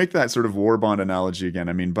to make that sort of war bond analogy again,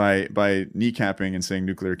 I mean by kneecapping and saying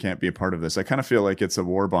nuclear can't be a part of this, I kind of feel like it's a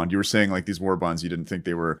war bond. You were saying these war bonds, you didn't think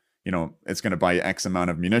they were it's going to buy X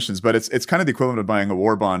amount of munitions, but it's kind of the equivalent of buying a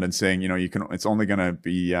war bond and saying, it's only going to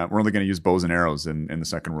be, we're only going to use bows and arrows in the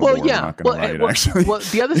Second World War. Yeah. We're not going to riot, actually. Well,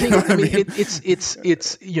 the other thing, I mean, mean?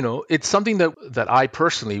 it's something that I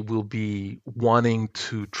personally will be wanting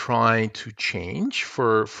to try to change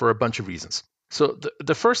for a bunch of reasons. So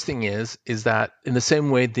the first thing is that in the same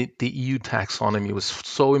way the EU taxonomy was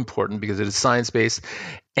so important because it is science-based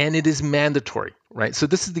and it is mandatory, right? So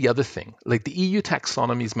this is the other thing. Like the EU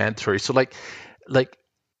taxonomy is mandatory. So like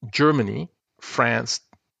Germany, France,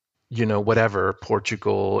 whatever,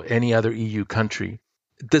 Portugal, any other EU country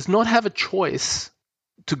does not have a choice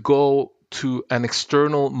to go to an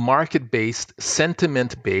external market-based,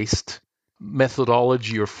 sentiment-based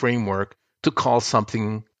methodology or framework to call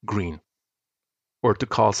something green or to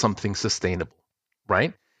call something sustainable,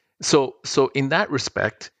 right? So in that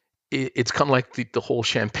respect, it's kind of like the whole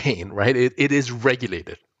champagne, right? It is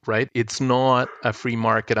regulated, right? It's not a free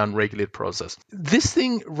market, unregulated process. This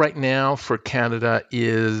thing right now for Canada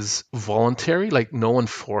is voluntary. Like no one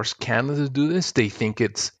forced Canada to do this. They think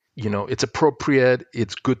it's appropriate.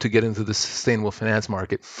 It's good to get into the sustainable finance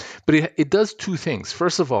market. But it does two things.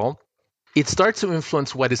 First of all, it starts to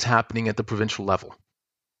influence what is happening at the provincial level.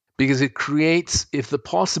 Because it creates, if the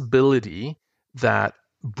possibility that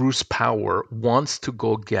Bruce Power wants to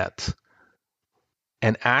go get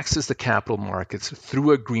and access the capital markets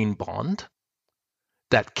through a green bond,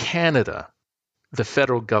 that Canada, the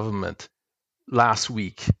federal government, last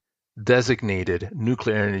week designated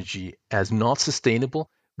nuclear energy as not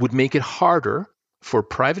sustainable, would make it harder for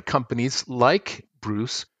private companies like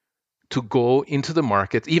Bruce to go into the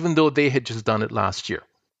market, even though they had just done it last year.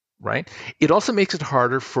 Right? It also makes it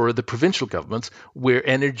harder for the provincial governments where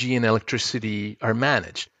energy and electricity are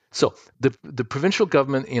managed. So the provincial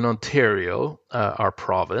government in Ontario, our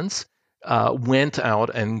province, went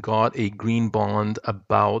out and got a green bond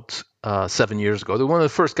about 7 years ago. They're one of the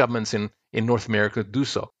first governments in North America to do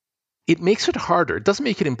so. It makes it harder. It doesn't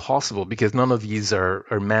make it impossible because none of these are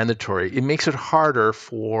mandatory. It makes it harder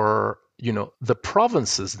for the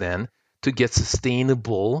provinces then to get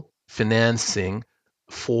sustainable financing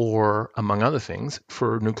for, among other things,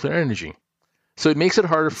 for nuclear energy. So it makes it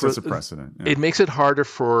harder for a precedent. Yeah. It makes it harder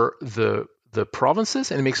for the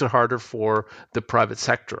provinces and it makes it harder for the private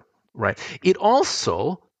sector, right?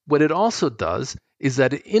 What it also does is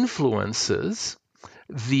that it influences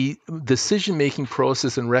the decision-making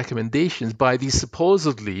process and recommendations by these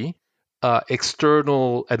supposedly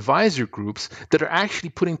external advisory groups that are actually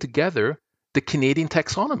putting together the Canadian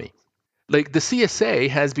taxonomy. Like the CSA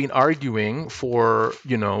has been arguing for,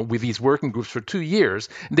 with these working groups for 2 years,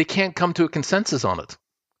 and they can't come to a consensus on it.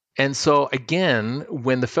 And so again,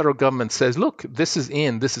 when the federal government says, look, this is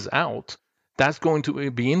in, this is out, that's going to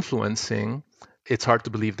be influencing, it's hard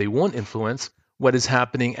to believe they won't influence, what is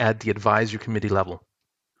happening at the advisory committee level.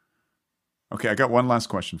 Okay, I got one last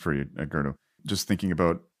question for you, Gerdo. Just thinking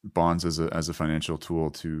about bonds as a financial tool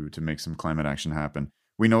to make some climate action happen.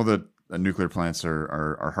 We know that nuclear plants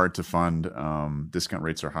are hard to fund. Discount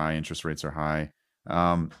rates are high. Interest rates are high.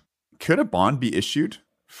 Could a bond be issued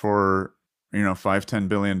for $5-10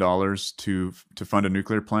 billion to fund a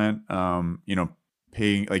nuclear plant?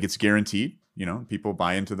 Paying, like, it's guaranteed. People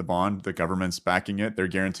buy into the bond. The government's backing it. They're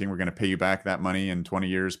guaranteeing we're going to pay you back that money in 20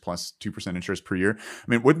 years plus 2% interest per year. I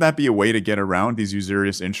mean, wouldn't that be a way to get around these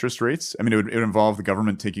usurious interest rates? I mean, it would involve the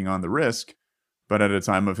government taking on the risk. But at a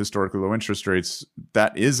time of historically low interest rates,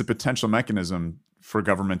 that is a potential mechanism for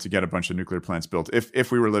government to get a bunch of nuclear plants built.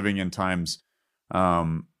 If we were living in times,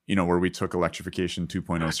 where we took electrification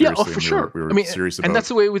 2.0 seriously, for sure. We were serious about, and that's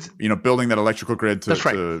the way it was, building that electrical grid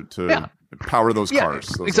to power those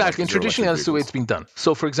cars. Exactly. And traditionally, that's the way it's been done.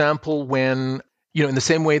 So, for example, when in the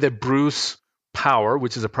same way that Bruce Power,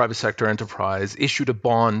 which is a private sector enterprise, issued a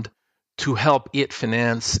bond to help it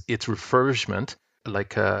finance its refurbishment,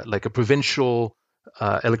 like a provincial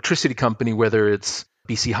electricity company, whether it's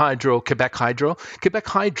BC Hydro, Quebec Hydro. Quebec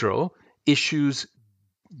Hydro issues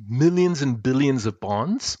millions and billions of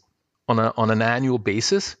bonds on an annual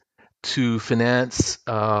basis to finance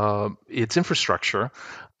its infrastructure,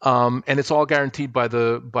 and it's all guaranteed by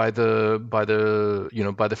the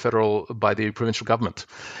provincial government.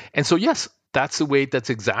 And so yes, that's the way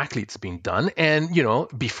it's being done. And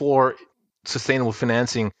before sustainable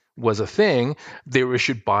financing was a thing, they were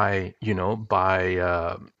issued by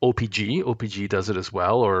OPG. OPG does it as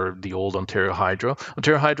well, or the old Ontario Hydro.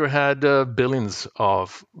 Ontario Hydro had billions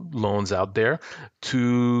of loans out there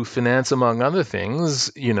to finance, among other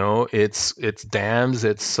things, its dams,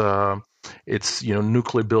 its It's,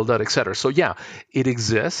 nuclear build out, et cetera. So yeah, it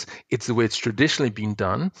exists. It's the way it's traditionally been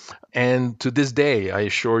done. And to this day, I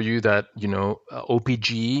assure you that,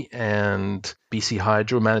 OPG and BC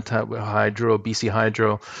Hydro, Manitoba Hydro, BC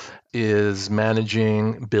Hydro is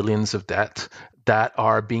managing billions of debt that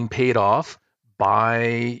are being paid off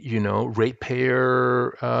by,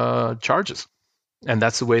 ratepayer charges. And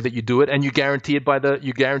that's the way that you do it. And you guarantee it by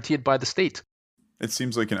the state. It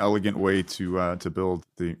seems like an elegant way to build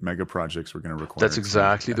the mega projects we're going to require. That's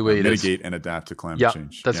exactly the way it is. Mitigate and adapt to climate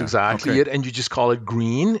change. That's exactly it. And you just call it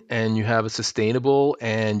green, and you have it sustainable,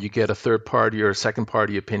 and you get a third party or a second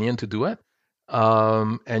party opinion to do it.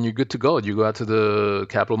 And you're good to go. You go out to the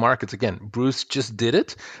capital markets. Again, Bruce just did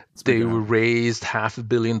it. They raised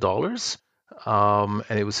 $500 million,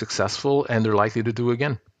 and it was successful, and they're likely to do it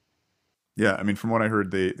again. Yeah, I mean, from what I heard,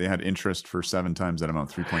 they had interest for 7 times that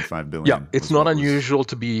amount, $3.5 billion. Yeah, it's not unusual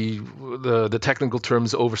to be the technical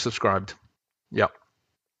terms oversubscribed. Yeah.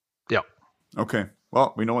 Okay.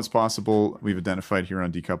 Well, we know what's possible. We've identified here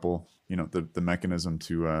on Decouple, the mechanism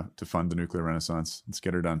to fund the nuclear renaissance. Let's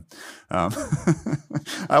get her done. I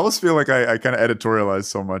always feel like I kind of editorialize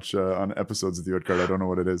so much on episodes of the Haute Garde. I don't know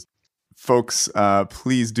what it is. Folks,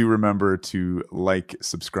 please do remember to like,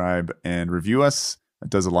 subscribe, and review us. It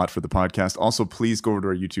does a lot for the podcast. Also, please go over to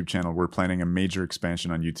our YouTube channel. We're planning a major expansion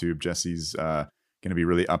on YouTube. Jesse's going to be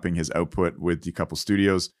really upping his output with Decouple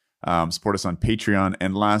Studios. Support us on Patreon.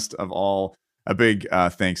 And last of all, a big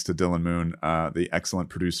thanks to Dylan Moon, the excellent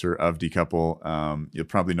producer of Decouple. You'll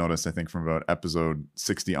probably notice, I think, from about episode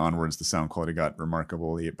 60 onwards, the sound quality got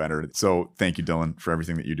remarkably better. So thank you, Dylan, for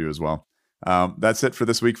everything that you do as well. That's it for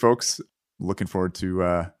this week, folks. Looking forward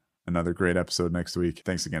to another great episode next week.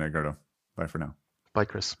 Thanks again, Edgardo. Bye for now. Bye,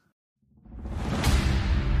 Chris.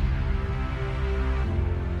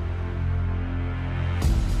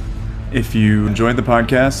 If you enjoyed the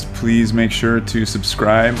podcast, please make sure to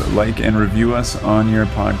subscribe, like, and review us on your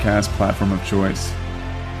podcast platform of choice.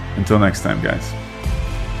 Until next time, guys.